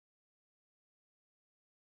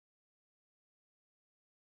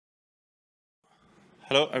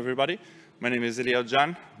Hello, everybody. My name is Elia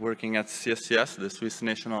Oggian, working at CSCS, the Swiss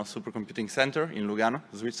National Supercomputing Centre in Lugano,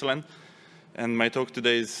 Switzerland. And my talk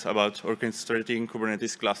today is about orchestrating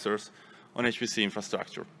Kubernetes clusters on HPC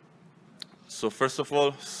infrastructure. So first of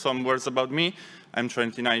all, some words about me. I'm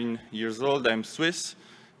 29 years old, I'm Swiss,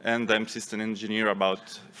 and I'm system engineer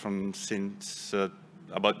since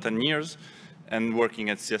about 10 years, and working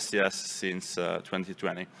at CSCS since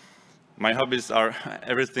 2020. My hobbies are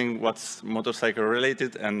everything what's motorcycle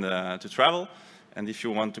related and to travel. And if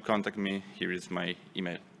you want to contact me, here is my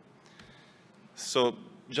email. So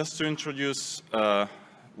just to introduce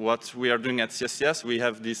what we are doing at CSCS, we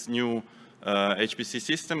have this new HPC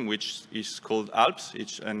system, which is called ALPS.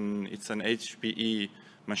 It's an HPE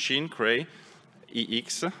machine, Cray,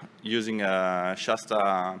 EX, using a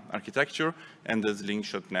Shasta architecture and the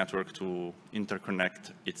slingshot network to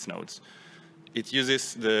interconnect its nodes. It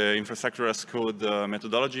uses the infrastructure as code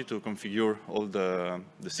methodology to configure all the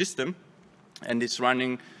system, and it's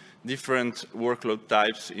running different workload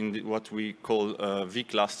types in what we call V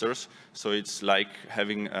clusters. So it's like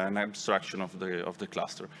having an abstraction of the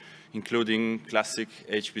cluster, including classic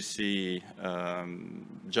HPC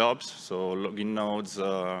jobs, so login nodes,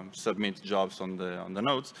 submit jobs on the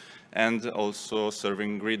nodes, and also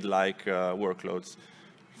serving grid-like workloads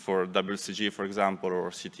for WCG, for example,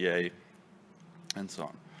 or CTA, and so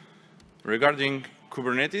on. Regarding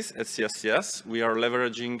Kubernetes at CSCS, we are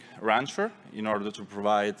leveraging Rancher in order to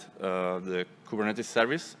provide the Kubernetes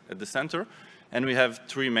service at the center, and we have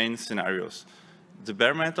three main scenarios: the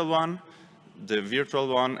bare metal one, the virtual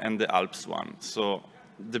one, and the ALPS one. So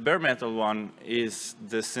the bare metal one is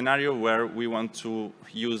the scenario where we want to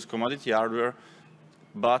use commodity hardware,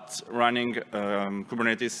 but running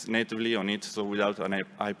Kubernetes natively on it, so without an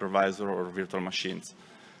hypervisor or virtual machines.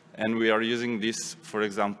 And we are using this, for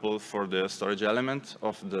example, for the storage element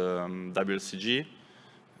of the WCG.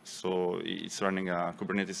 So it's running a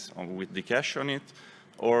Kubernetes with the cache on it,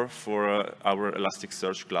 or for our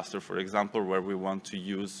Elasticsearch cluster, for example, where we want to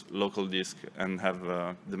use local disk and have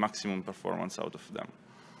the maximum performance out of them.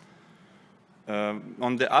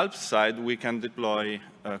 On the ALPS side, we can deploy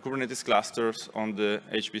Kubernetes clusters on the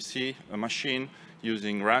HPC machine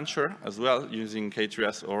using Rancher as well, using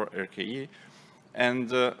K3S or RKE,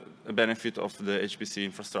 and a benefit of the HPC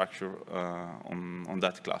infrastructure on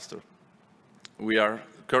that cluster. We are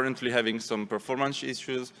currently having some performance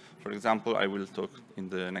issues. For example, I will talk in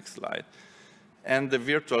the next slide. And the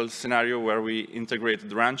virtual scenario where we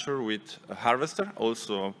integrated Rancher with a Harvester,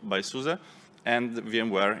 also by SUSE, and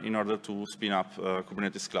VMware in order to spin up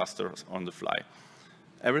Kubernetes clusters on the fly.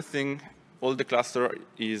 All the cluster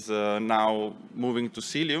is now moving to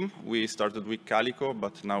Cilium. We started with Calico,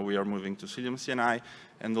 but now we are moving to Cilium CNI,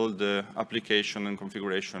 and all the application and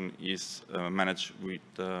configuration is managed with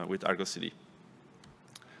ArgoCD.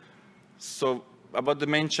 So about the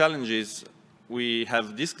main challenges, we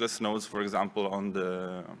have diskless nodes, for example, on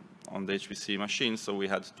the HPC machine, so we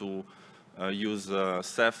had to use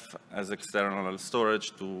Ceph as external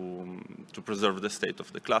storage to preserve the state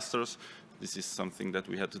of the clusters. This is something that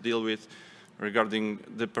we had to deal with. Regarding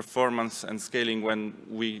the performance and scaling, when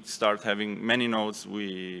we start having many nodes,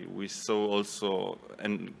 we saw also a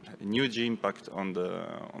huge impact on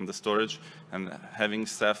the storage, and having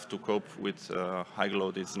Ceph to cope with high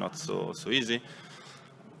load is not so easy.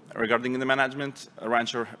 Regarding the management,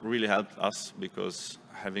 Rancher really helped us because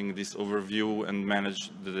having this overview and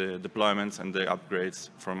manage the deployments and the upgrades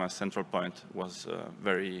from a central point was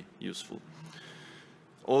very useful.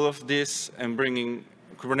 All of this and bringing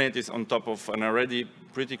Kubernetes on top of an already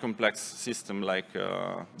pretty complex system like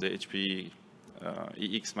the HPE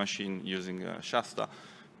EX machine using Shasta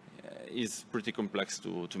is pretty complex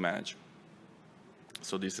to manage.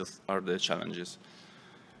 So these are the challenges.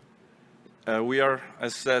 We are,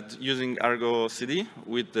 as said, using ArgoCD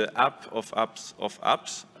with the app of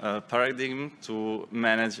apps paradigm to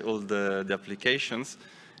manage all the applications.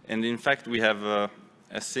 And in fact, we have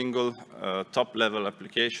a single top-level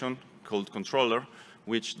application called controller,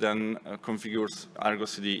 which then configures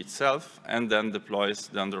ArgoCD itself and then deploys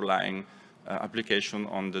the underlying application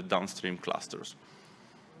on the downstream clusters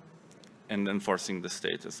and enforcing the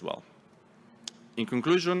state as well. In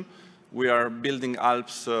conclusion, we are building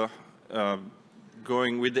ALPS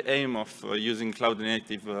going with the aim of using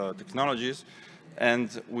cloud-native technologies,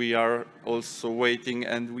 and we are also waiting,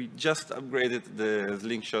 and we just upgraded the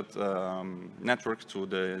slingshot network to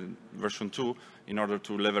the version 2 in order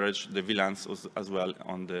to leverage the VLANs as well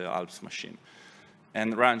on the ALPS machine.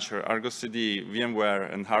 And Rancher, ArgoCD,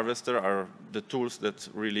 VMware, and Harvester are the tools that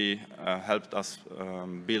really helped us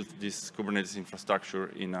build this Kubernetes infrastructure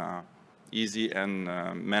in an easy and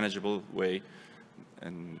manageable way.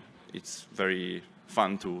 and it's very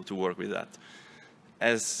fun to work with that.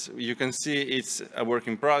 As you can see, it's a work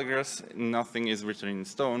in progress. Nothing is written in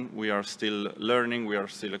stone. We are still learning, we are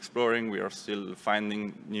still exploring, we are still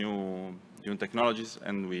finding new technologies,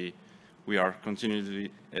 and we are continually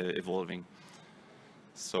evolving.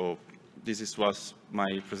 So this was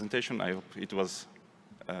my presentation. I hope it was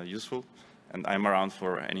useful, and I'm around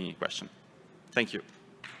for any question. Thank you.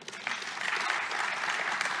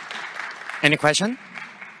 Any question?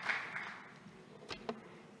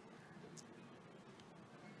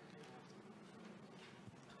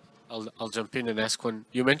 I'll jump in and ask one.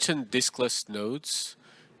 You mentioned diskless nodes.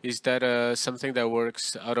 Is that something that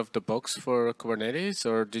works out of the box for Kubernetes,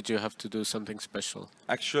 or did you have to do something special?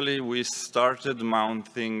 Actually, we started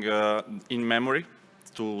mounting in memory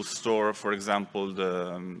to store, for example,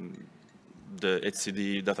 the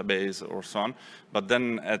HCD database or so on. But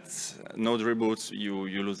then at node reboots,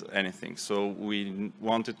 you lose anything. So we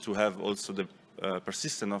wanted to have also the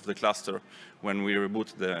persistence of the cluster when we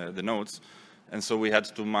reboot the nodes. And so we had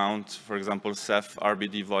to mount, for example, Ceph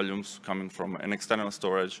RBD volumes coming from an external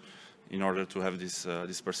storage in order to have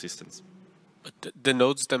this persistence. But the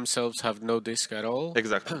nodes themselves have no disk at all?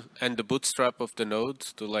 Exactly. And the bootstrap of the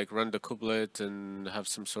nodes to like run the kubelet and have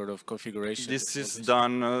some sort of configuration? This is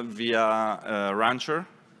done via Rancher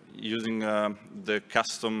using the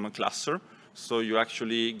custom cluster. So you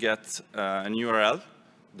actually get an URL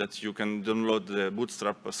that you can download the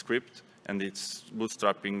bootstrap script, and it's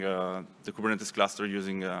bootstrapping the Kubernetes cluster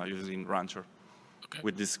using Rancher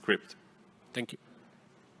with this script. Thank you.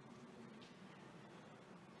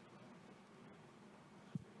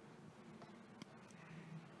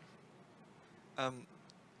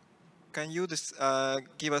 Can you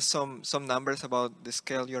give us some numbers about the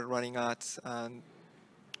scale you're running at, and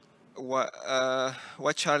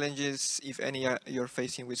what challenges, if any, you're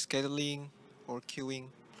facing with scheduling or queuing?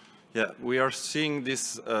 Yeah, we are seeing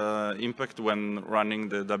this impact when running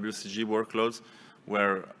the WCG workloads,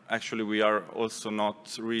 where actually we are also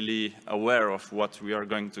not really aware of what we are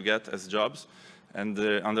going to get as jobs. And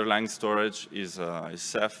the underlying storage is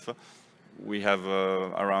Ceph. We have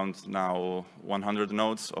around now 100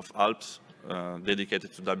 nodes of Alps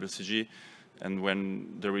dedicated to WCG. And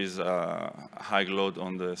when there is a high load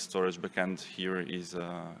on the storage backend, here is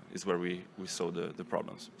where we saw the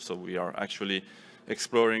problems. So we are actually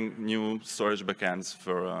exploring new storage backends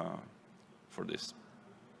for this.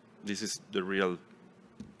 This is the real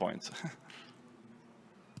point.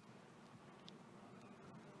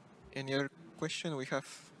 Any other question? We have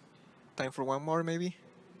time for one more, maybe.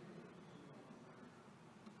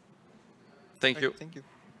 Thank you. Thank you.